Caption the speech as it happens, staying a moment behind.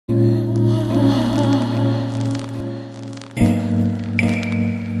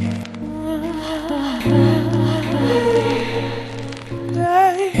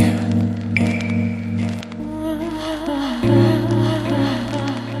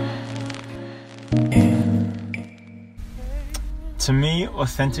To me,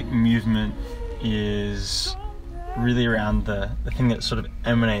 authentic movement is really around the thing that sort of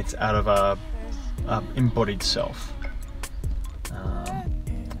emanates out of our embodied self.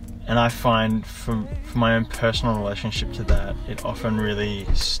 And I find from my own personal relationship to that, it often really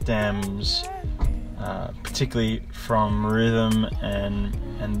stems particularly from rhythm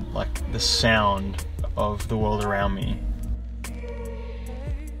and like the sound of the world around me.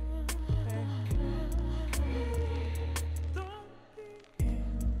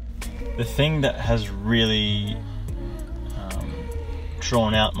 The thing that has really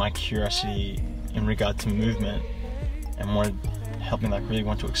drawn out my curiosity in regard to movement and helped me really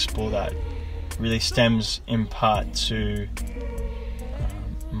want to explore that really stems in part to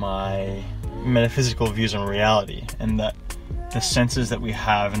my metaphysical views on reality, and that the senses that we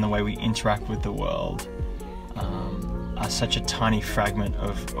have and the way we interact with the world are such a tiny fragment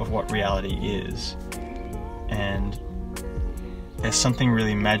of what reality is. And there's something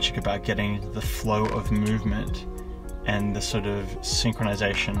really magic about getting into the flow of movement and the sort of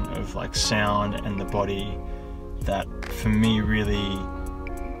synchronization of like sound and the body that for me really,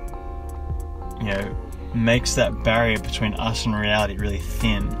 makes that barrier between us and reality really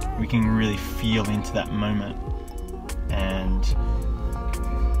thin. We can really feel into that moment, and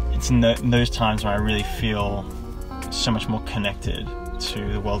it's in those times when I really feel so much more connected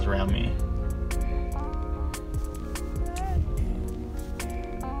to the world around me.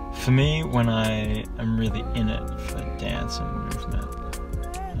 For me, when I am really in it for dance and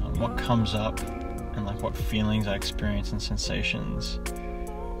movement, what comes up and what feelings I experience and sensations,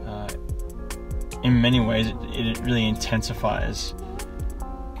 in many ways it really intensifies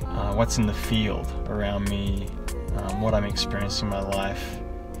what's in the field around me, what I'm experiencing in my life,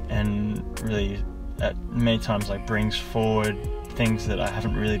 and really at many times brings forward things that I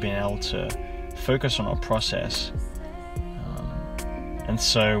haven't really been able to focus on or process. And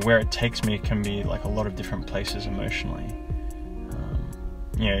so where it takes me can be a lot of different places emotionally.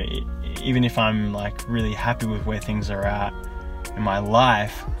 Even if I'm really happy with where things are at in my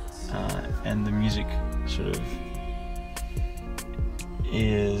life, and the music sort of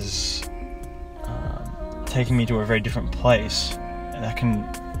is taking me to a very different place, and that can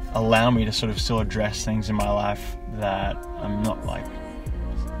allow me to sort of still address things in my life that I'm not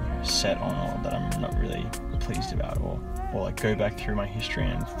set on, or that I'm not really pleased about, or go back through my history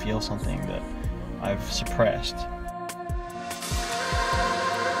and feel something that I've suppressed.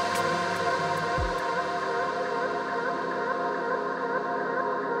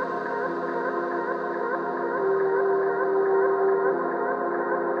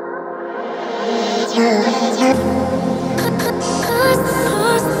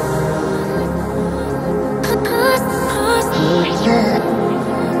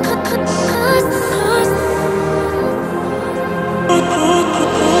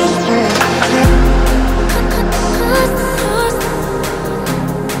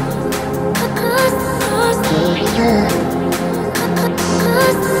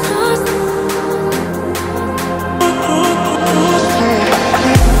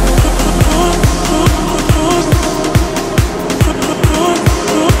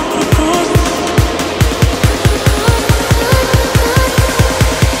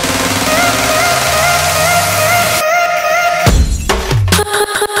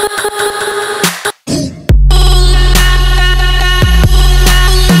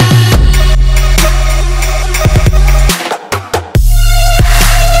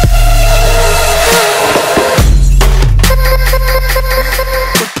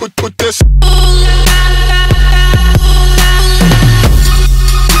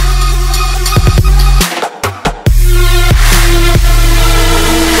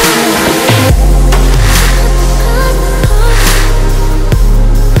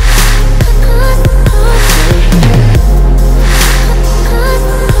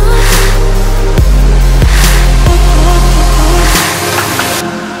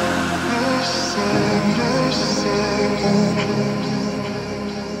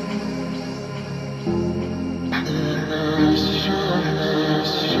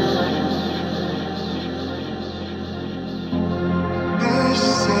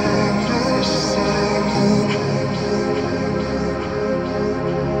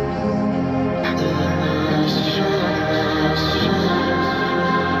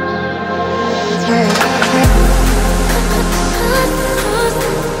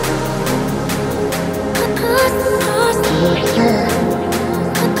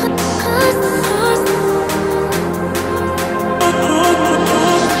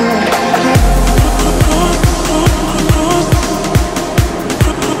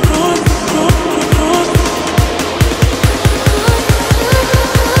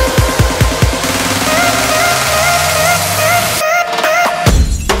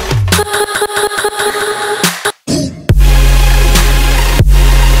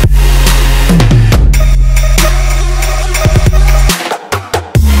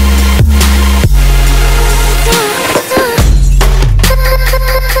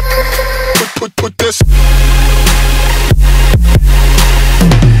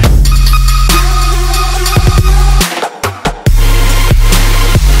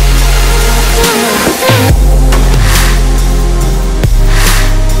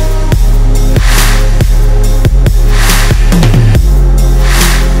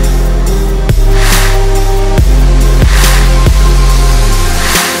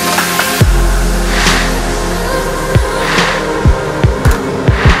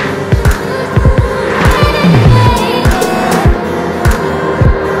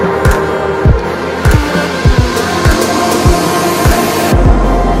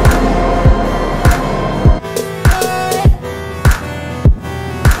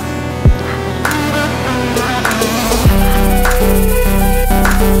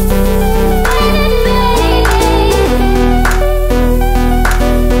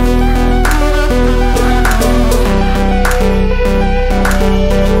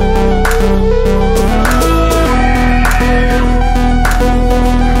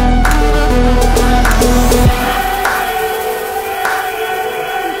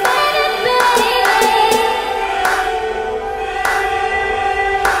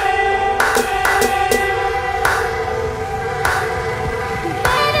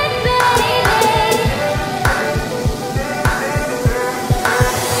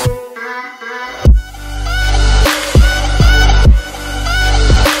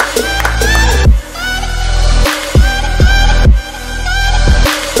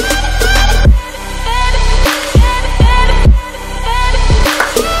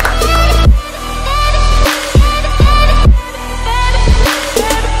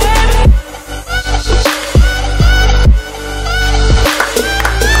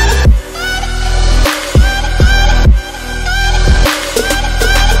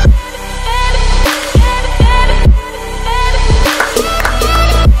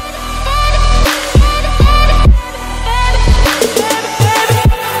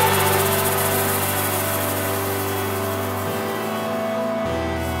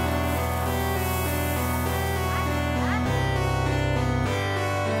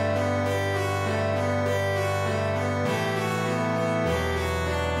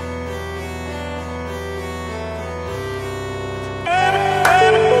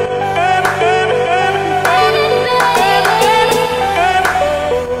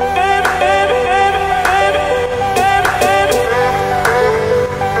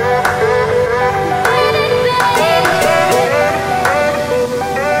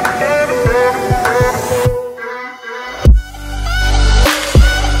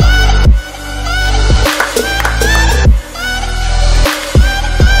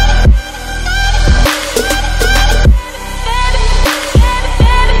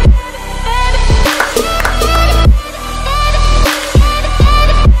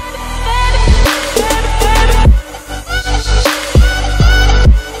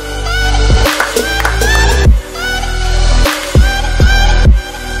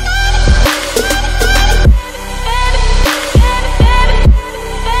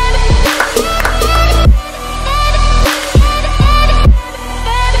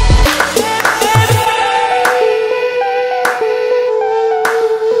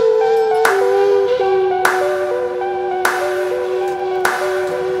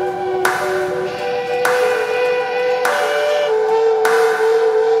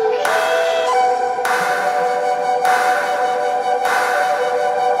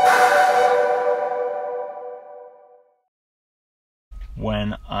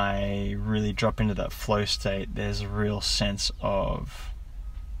 when I really drop into that flow state, there's a real sense of,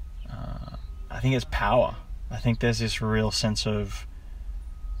 I think it's power. I think there's this real sense of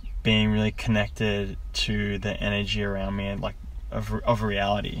being really connected to the energy around me, and like of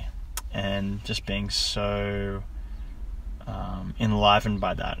reality, and just being so enlivened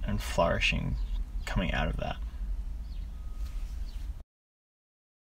by that and flourishing coming out of that.